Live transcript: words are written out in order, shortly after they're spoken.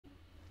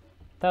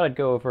Thought I'd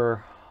go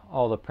over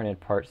all the printed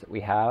parts that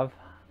we have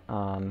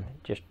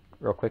just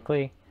real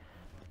quickly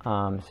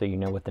so you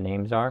know what the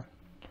names are.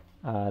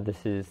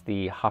 This is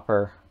the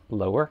hopper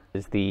lower.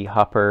 This is the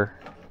hopper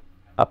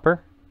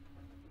upper.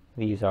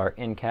 These are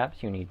end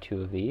caps. You need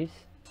 2 of these.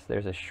 So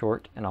there's a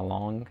short and a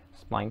long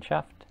spline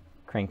shaft,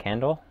 crank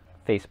handle,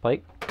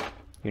 faceplate.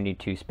 You need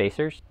 2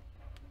 spacers,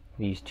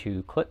 these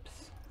 2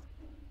 clips,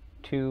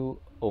 2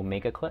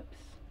 omega clips,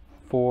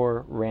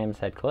 4 ram's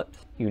head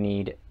clips. You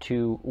need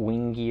 2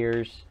 wing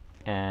gears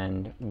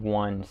and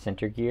 1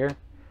 center gear.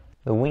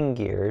 The wing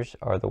gears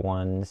are the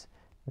ones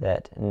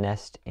that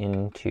nest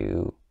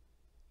into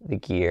the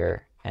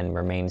gear and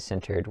remain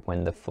centered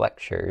when the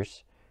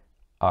flexures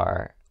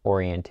are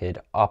oriented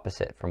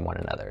opposite from one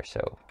another.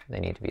 So they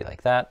need to be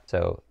like that.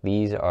 So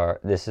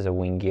this is a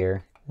wing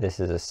gear,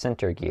 this is a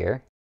center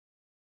gear.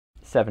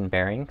 7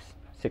 bearings,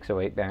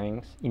 608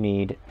 bearings. You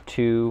need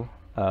 2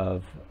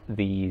 of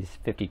these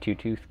 52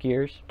 tooth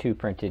gears, 2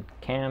 printed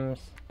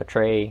cams, a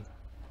tray.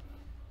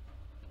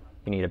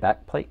 You need a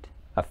back plate,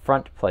 a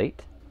front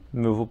plate,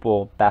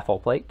 movable baffle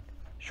plate,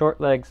 short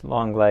legs,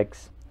 long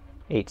legs,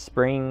 8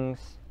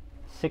 springs,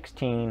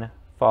 16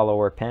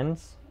 follower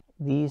pins.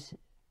 These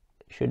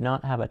should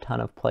not have a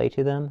ton of play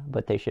to them,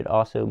 but they should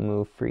also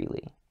move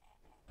freely.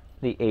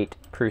 The 8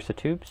 Prusa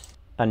tubes,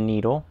 a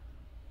needle,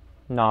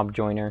 knob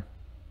joiner,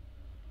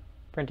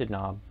 printed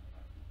knob,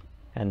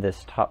 and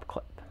this top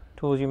clip.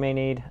 Tools you may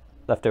need: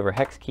 leftover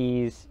hex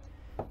keys,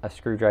 a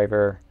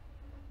screwdriver,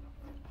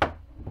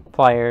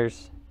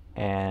 pliers,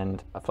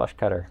 and a flush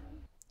cutter.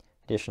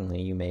 Additionally,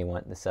 you may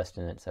want the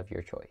sustenance of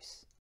your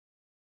choice.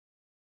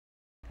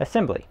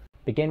 Assembly.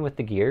 Begin with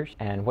the gears,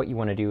 and what you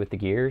want to do with the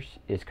gears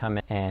is come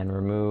in and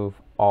remove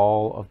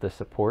all of the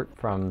support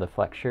from the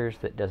flexures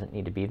that doesn't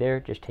need to be there.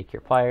 Just take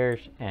your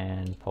pliers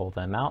and pull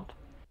them out.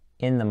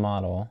 In the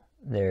model,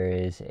 there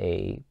is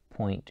a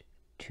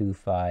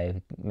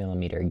 0.25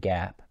 millimeter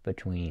gap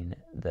between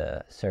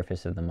the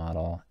surface of the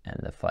model and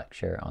the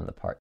flexure on the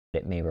part.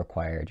 It may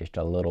require just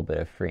a little bit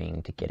of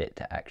freeing to get it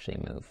to actually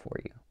move for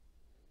you.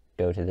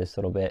 Go to this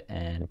little bit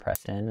and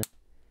press in,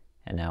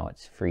 and now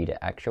it's free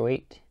to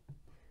actuate.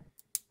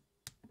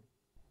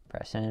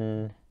 Press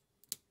in,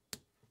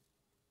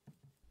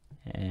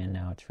 and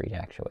now it's free to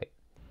actuate.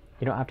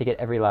 You don't have to get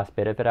every last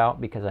bit of it out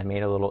because I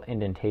made a little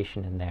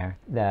indentation in there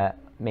that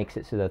makes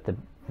it so that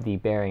the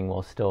bearing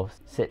will still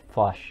sit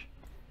flush.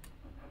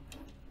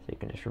 So you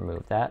can just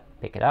remove that,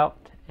 pick it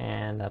out,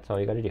 and that's all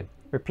you got to do.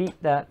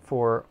 Repeat that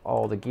for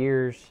all the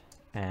gears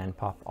and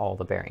pop all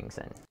the bearings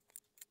in.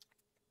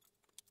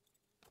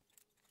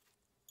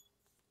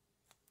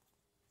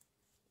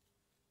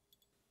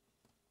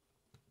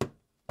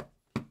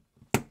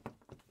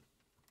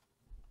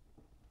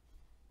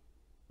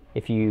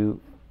 If you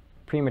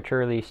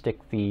prematurely stick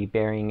the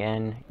bearing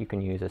in, you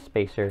can use a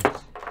spacer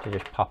to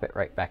just pop it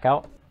right back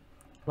out.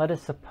 Let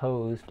us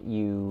suppose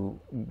you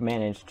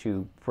manage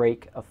to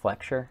break a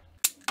flexure.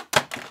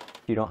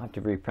 You don't have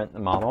to reprint the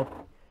model.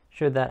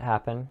 Should that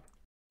happen,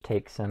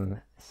 take some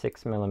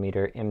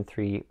 6mm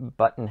M3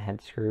 button head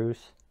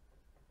screws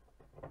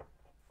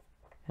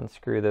and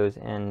screw those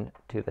in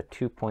to the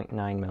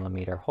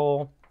 2.9mm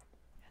hole,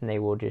 and they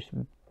will just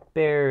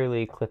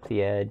barely clip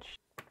the edge.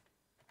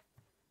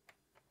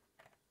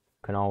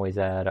 You can always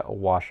add a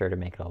washer to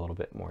make it a little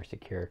bit more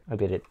secure. I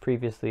did it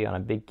previously on a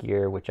big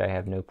gear, which I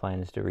have no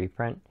plans to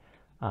reprint,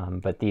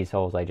 but these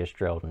holes I just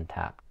drilled and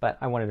tapped. But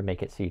I wanted to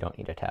make it so you don't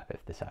need to tap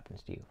if this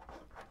happens to you.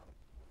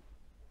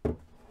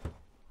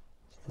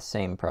 It's the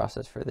same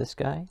process for this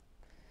guy.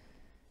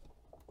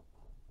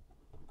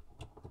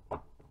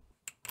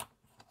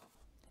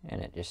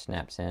 And it just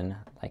snaps in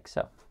like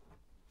so.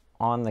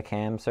 On the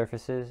cam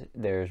surfaces,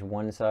 there's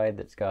one side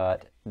that's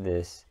got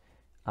this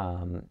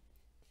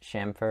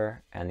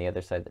chamfer and the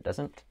other side that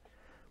doesn't.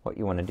 What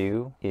you want to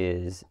do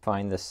is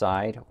find the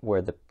side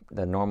where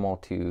the normal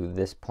to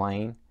this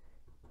plane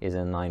is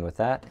in line with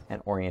that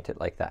and orient it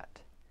like that.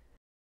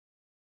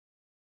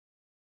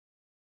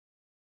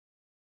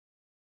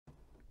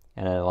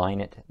 And align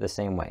it the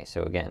same way.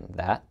 So again,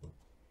 that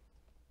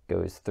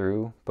goes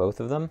through both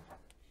of them.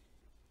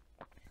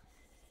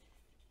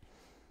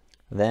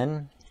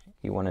 Then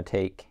you want to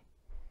take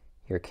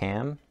your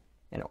cam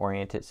and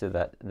orient it so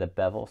that the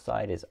bevel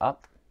side is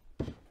up.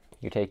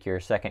 You take your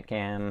second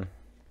cam,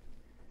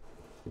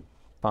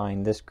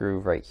 find this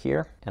groove right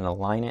here, and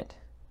align it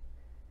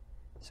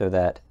so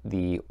that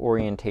the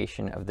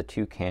orientation of the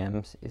 2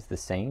 cams is the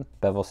same.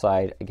 Bevel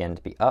side, again,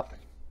 to be up.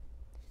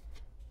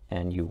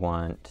 And you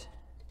want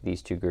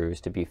these 2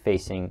 grooves to be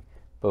facing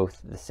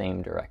both the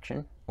same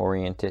direction.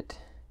 Orient it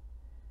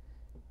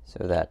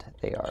so that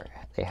they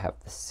have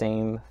the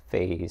same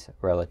phase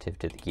relative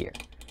to the gear.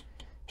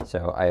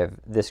 So I have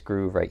this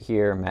groove right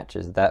here,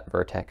 matches that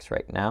vertex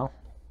right now.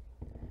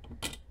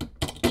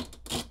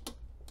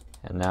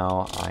 And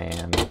now I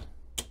am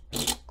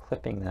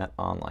clipping that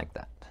on like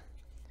that.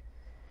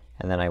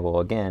 And then I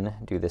will again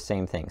do the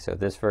same thing. So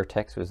this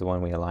vertex was the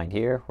one we aligned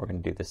here. We're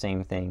going to do the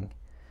same thing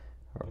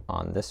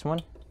on this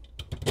one.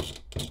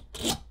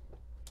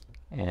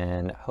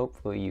 And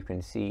hopefully you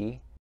can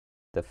see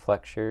The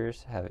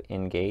flexures have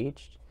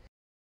engaged.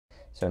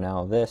 So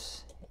now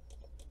this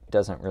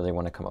doesn't really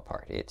want to come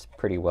apart. It's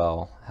pretty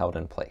well held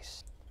in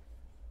place.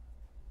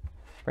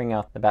 Bring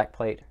out the back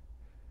plate.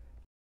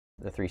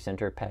 The 3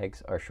 center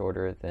pegs are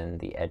shorter than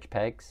the edge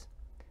pegs.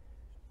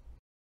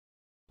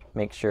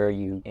 Make sure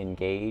you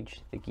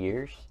engage the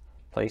gears.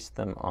 Place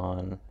them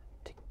on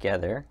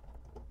together.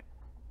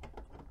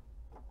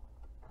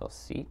 They'll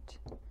seat.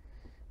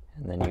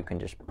 And then you can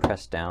just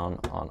press down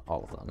on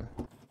all of them.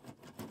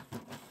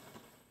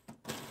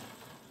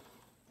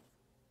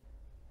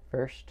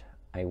 First,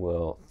 I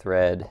will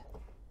thread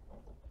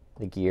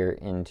the gear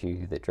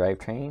into the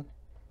drivetrain,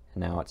 and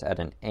now it's at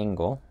an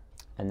angle.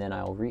 And then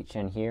I'll reach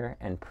in here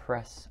and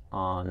press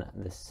on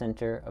the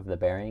center of the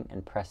bearing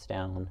and press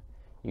down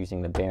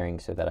using the bearing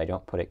so that I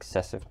don't put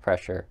excessive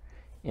pressure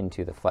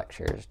into the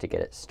flexures to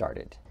get it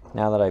started.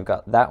 Now that I've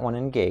got that one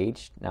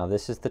engaged, now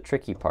this is the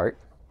tricky part.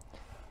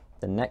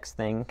 The next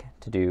thing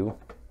to do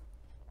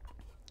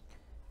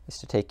is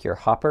to take your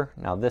hopper.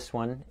 Now this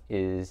one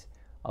is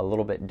a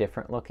little bit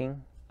different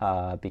looking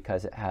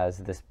because it has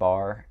this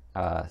bar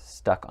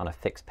stuck on a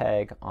fixed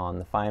peg. On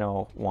the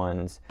final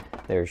ones,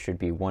 there should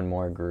be one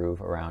more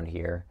groove around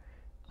here,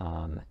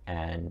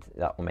 and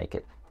that will make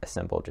it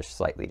assemble just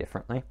slightly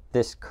differently.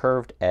 This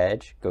curved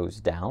edge goes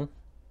down.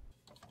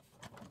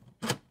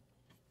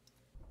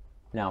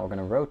 Now we're going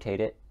to rotate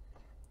it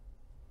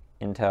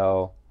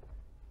until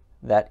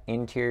that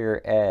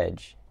interior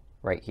edge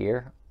right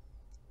here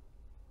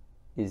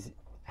is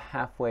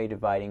halfway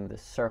dividing the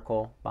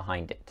circle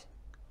behind it.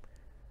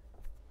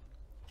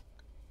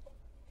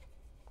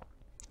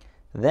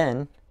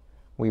 Then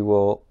we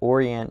will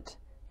orient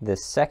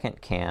this second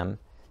cam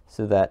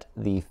so that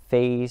the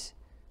phase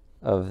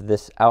of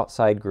this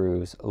outside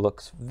grooves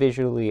looks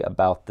visually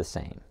about the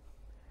same.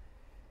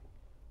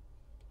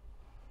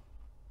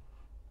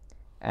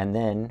 And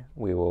then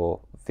we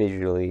will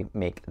visually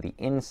make the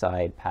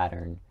inside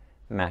pattern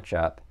match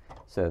up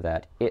so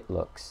that it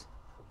looks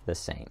the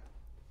same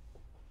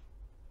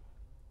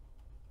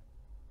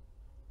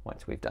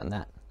once we've done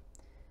that.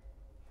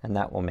 And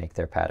that will make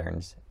their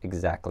patterns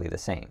exactly the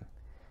same.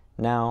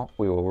 Now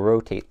we will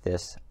rotate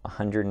this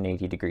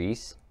 180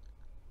 degrees.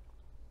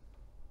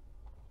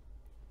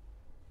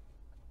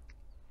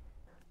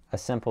 A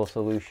simple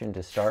solution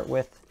to start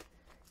with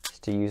is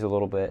to use a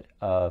little bit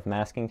of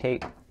masking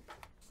tape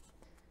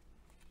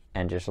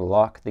and just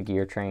lock the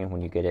gear train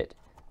when you get it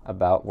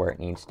about where it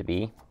needs to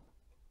be.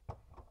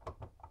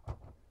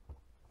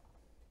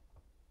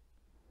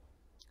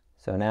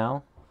 So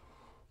now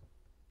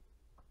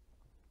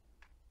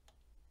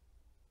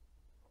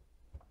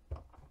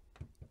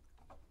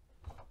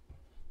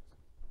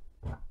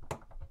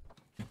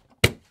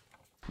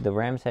the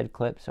ram's head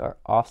clips are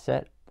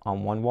offset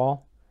on one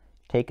wall.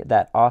 Take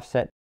that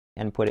offset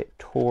and put it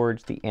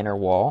towards the inner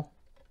wall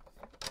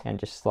and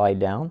just slide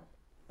down.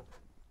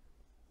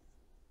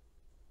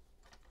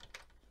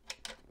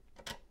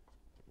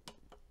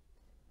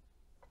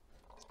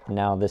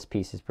 Now this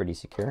piece is pretty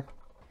secure.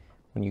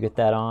 When you get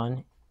that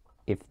on,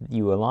 if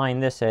you align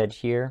this edge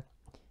here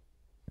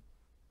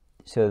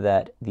so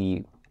that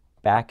the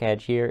back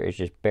edge here is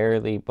just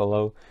barely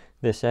below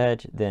this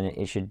edge, then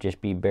it should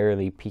just be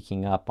barely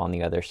peeking up on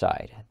the other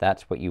side.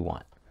 That's what you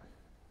want.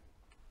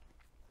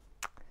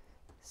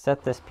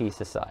 Set this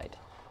piece aside.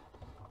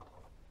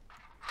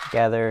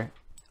 Gather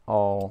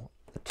all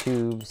the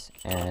tubes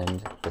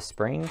and the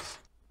springs.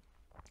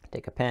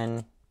 Take a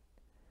pin,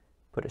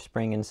 put a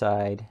spring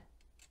inside,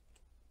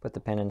 put the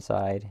pin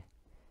inside,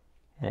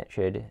 and it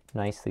should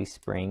nicely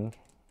spring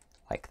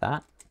like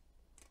that.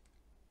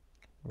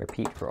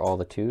 Repeat for all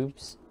the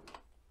tubes.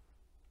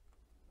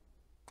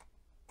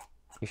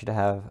 You should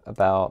have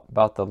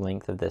about the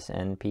length of this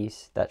end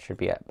piece. That should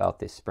be at about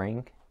the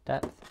spring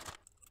depth.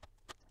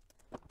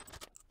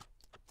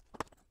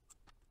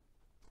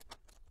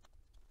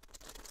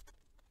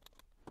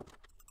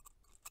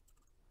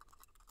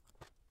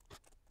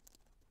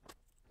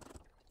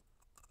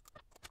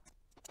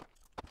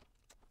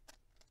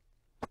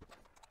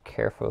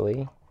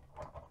 Carefully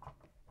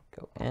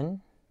go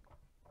in.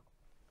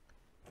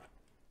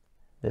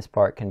 This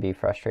part can be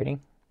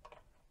frustrating.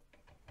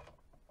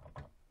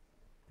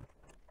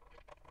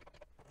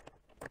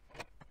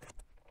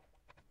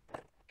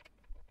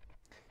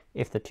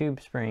 If the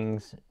tube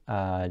springs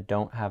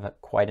don't have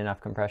quite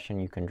enough compression,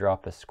 you can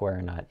drop a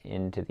square nut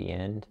into the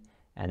end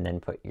and then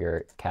put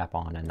your cap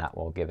on, and that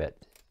will give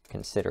it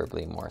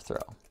considerably more throw.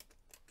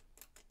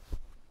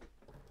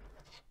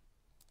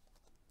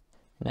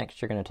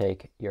 Next, you're going to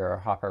take your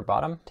hopper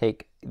bottom,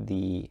 take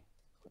the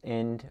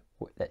end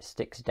that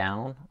sticks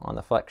down on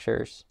the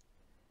flexures,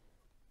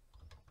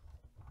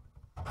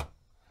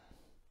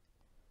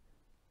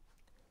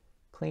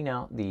 clean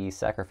out the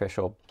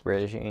sacrificial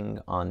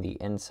bridging on the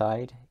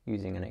inside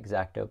using an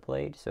X-Acto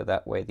blade so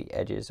that way the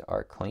edges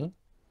are clean.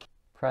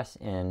 Press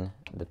in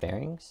the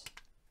bearings.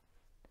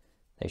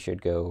 They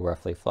should go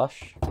roughly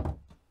flush.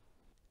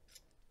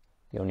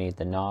 You'll need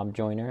the knob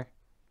joiner,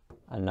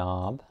 a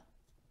knob,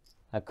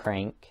 a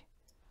crank,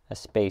 a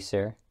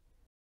spacer,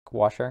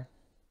 washer,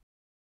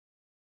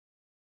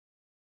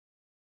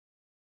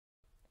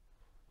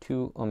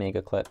 2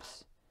 omega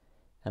clips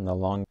and the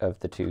long of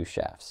the 2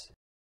 shafts.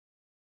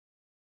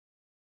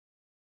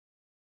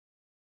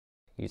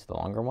 Use the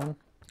longer one.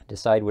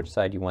 Decide which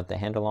side you want the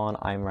handle on.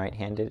 I'm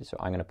right-handed, so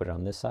I'm going to put it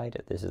on this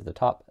side. This is the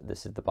top,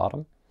 this is the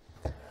bottom.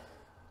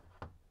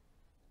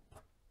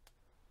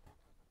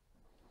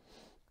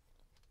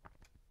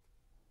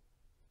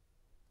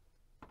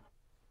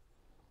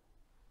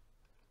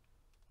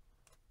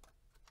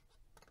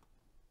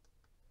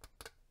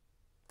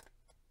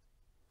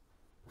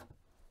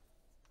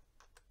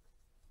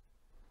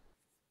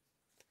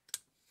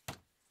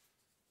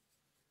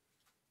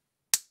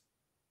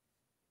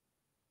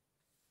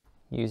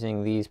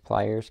 Using these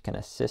pliers can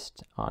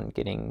assist on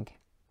getting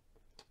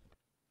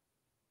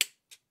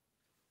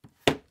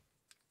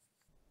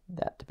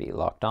that to be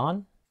locked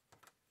on.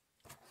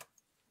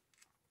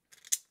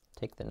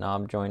 Take the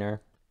knob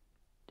joiner,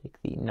 take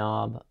the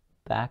knob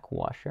back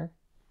washer,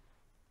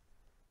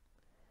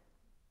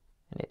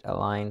 and it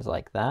aligns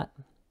like that.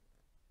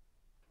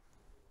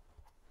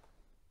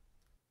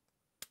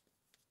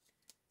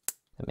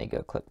 The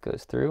Omega clip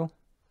goes through.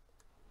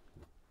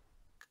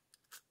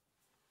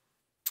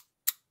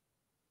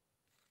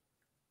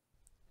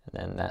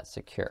 And then that's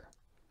secure.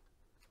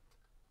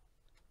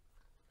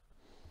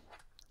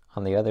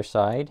 On the other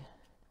side,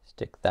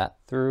 stick that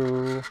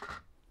through.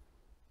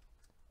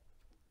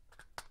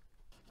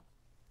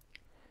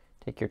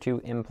 Take your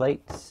 2 end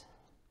plates,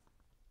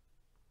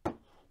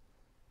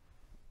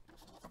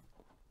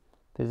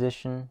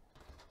 position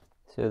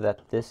so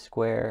that the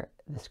square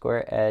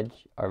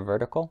edge are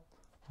vertical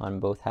on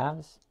both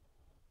halves.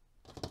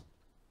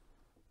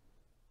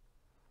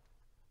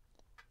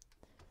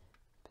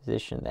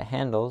 Position the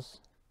handles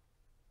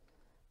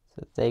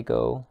so that they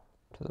go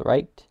to the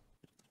right.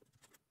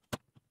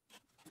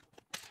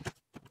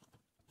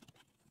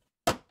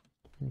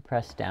 And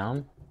press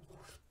down.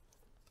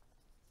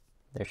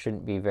 There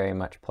shouldn't be very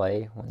much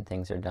play when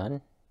things are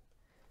done.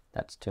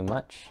 That's too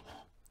much.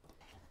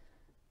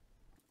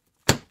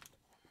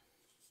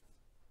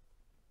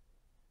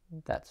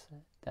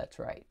 That's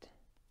right.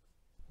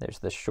 There's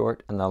the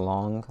short and the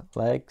long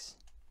legs.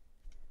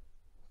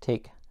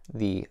 Take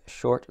the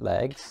short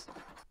legs,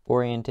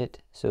 orient it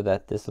so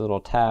that this little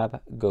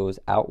tab goes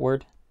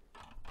outward,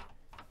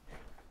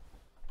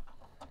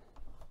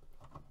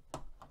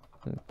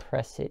 and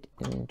press it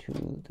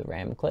into the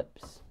ram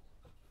clips.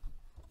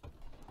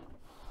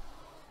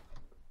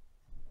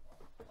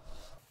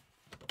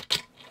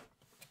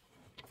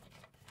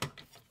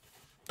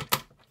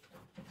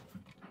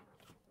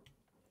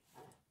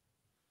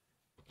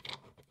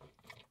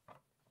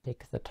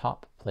 Take the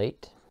top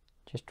plate,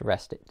 just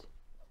rest it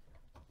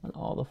on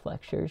all the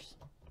flexures.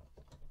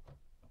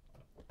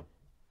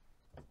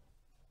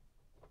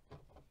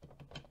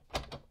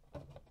 So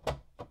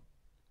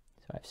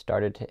I've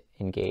started to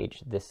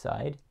engage this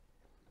side.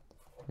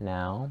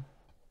 Now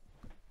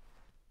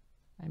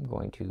I'm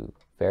going to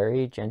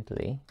very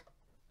gently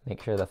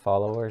make sure the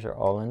followers are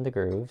all in the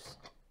grooves,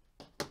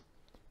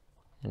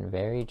 and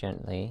very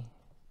gently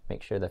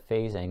make sure the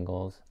phase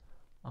angles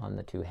on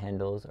the 2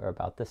 handles are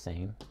about the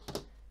same.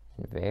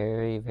 And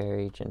very,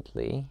 very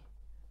gently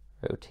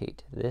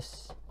rotate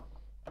this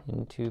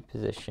into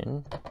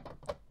position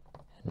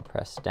and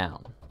press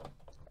down.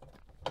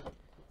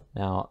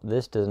 Now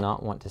this does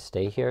not want to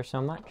stay here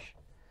so much,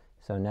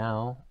 so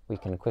now we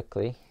can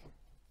quickly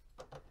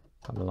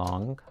come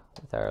along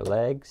with our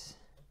legs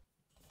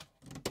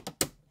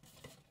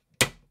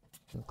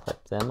and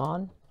clip them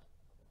on.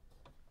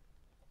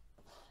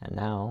 And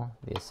now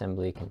the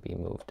assembly can be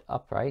moved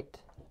upright.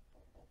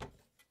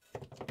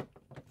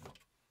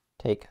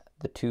 Take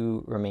the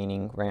 2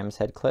 remaining ram's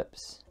head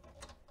clips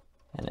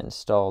and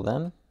install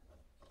them.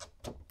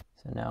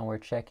 So now we're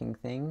checking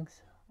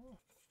things.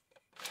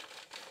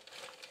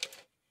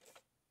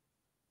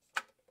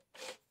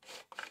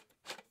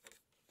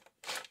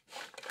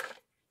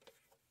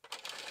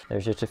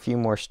 There's just a few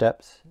more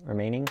steps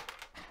remaining.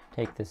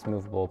 Take this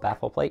movable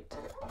baffle plate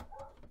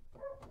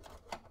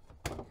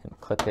and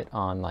clip it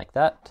on like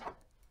that.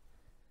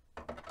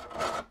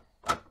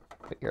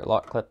 Put your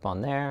lock clip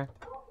on there.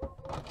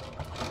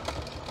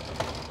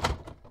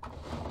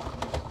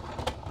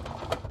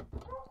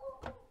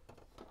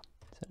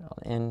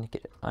 In,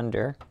 get it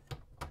under,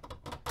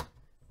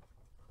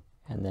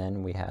 and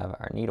then we have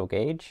our needle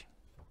gauge.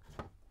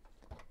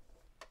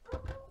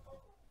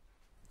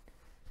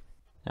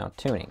 Now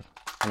tuning.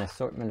 An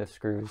assortment of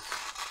screws.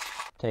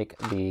 Take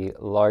the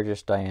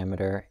largest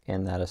diameter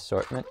in that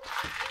assortment.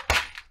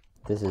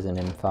 This is an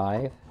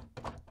M5,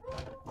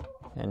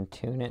 and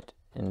tune it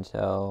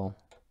until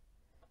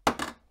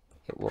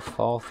it will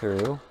fall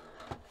through.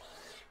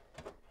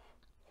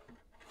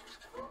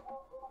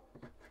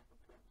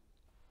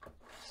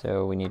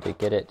 So we need to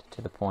get it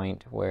to the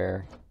point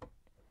where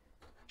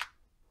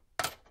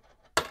it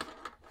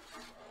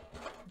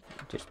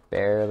just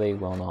barely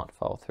will not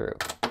fall through.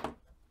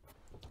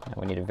 Now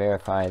we need to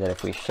verify that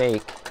if we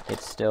shake, it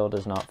still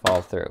does not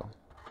fall through.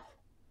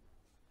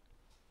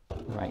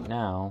 Right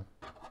now,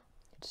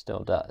 it still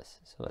does.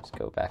 So let's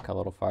go back a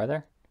little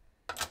farther,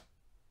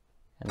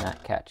 and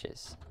that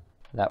catches.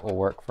 that will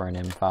work for an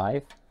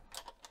M5.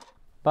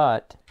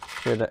 But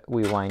should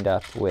we wind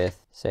up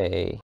with,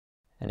 say,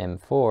 an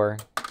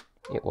M4,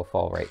 it will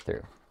fall right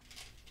through.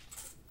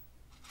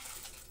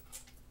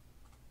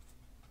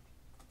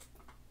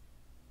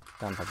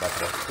 Dump a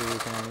bucket of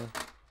screws in.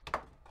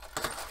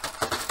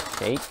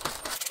 Shake.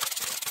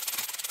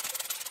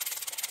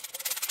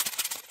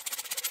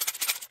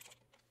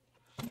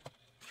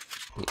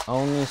 The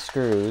only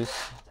screws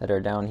that are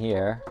down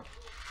here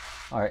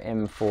are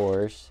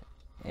M4s,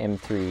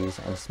 M3s,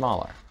 and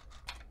smaller.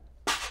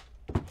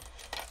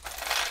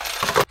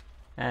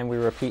 And we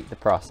repeat the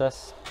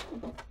process.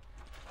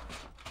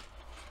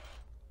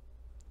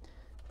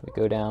 We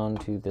go down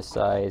to the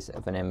size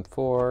of an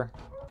M4.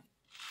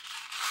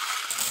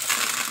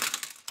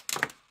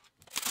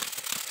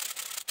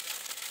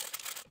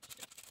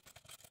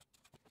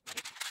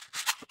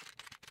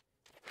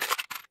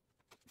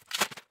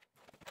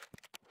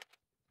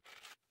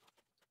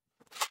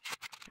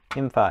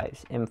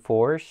 M5s,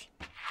 M4s.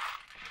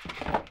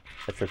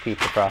 Let's repeat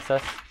the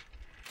process.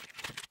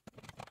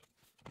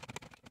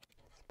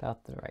 It's about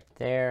right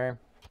there.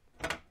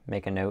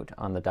 Make a note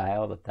on the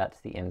dial that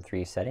that's the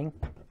M3 setting.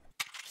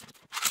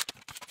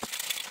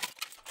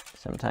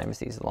 Sometimes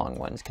these long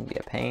ones can be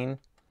a pain.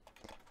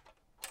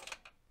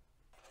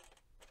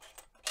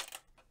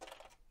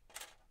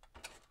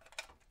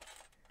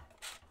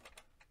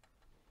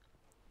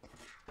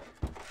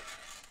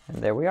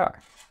 And there we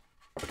are.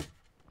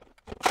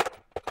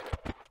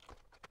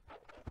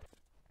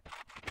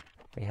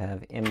 We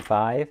have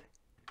M5,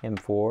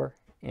 M4,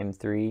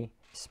 M3,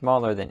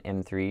 smaller than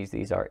M3s.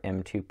 These are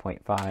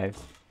M2.5s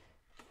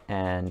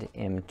and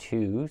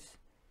M2s.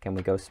 Can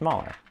we go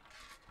smaller?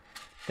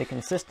 The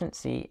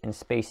consistency and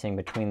spacing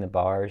between the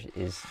bars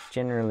is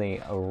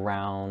generally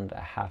around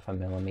 0.5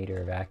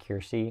 millimeter of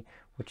accuracy,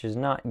 which is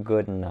not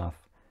good enough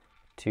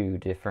to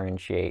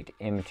differentiate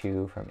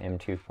M2 from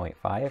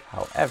M2.5.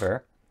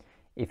 However,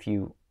 if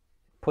you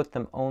put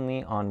them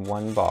only on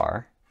one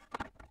bar,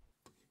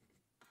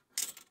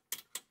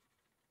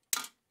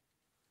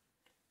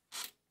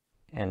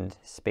 and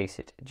space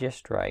it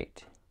just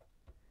right,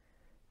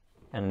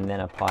 and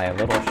then apply a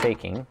little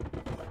shaking,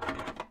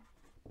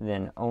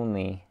 then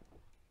only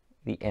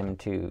the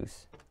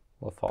M2s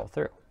will fall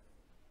through.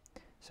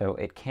 So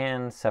it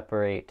can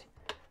separate,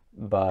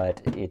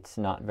 but it's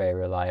not very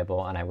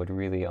reliable, and I would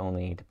really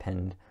only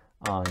depend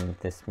on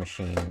this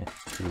machine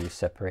to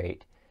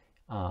separate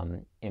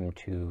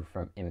M2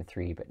 from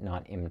M3, but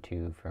not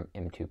M2 from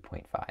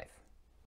M2.5.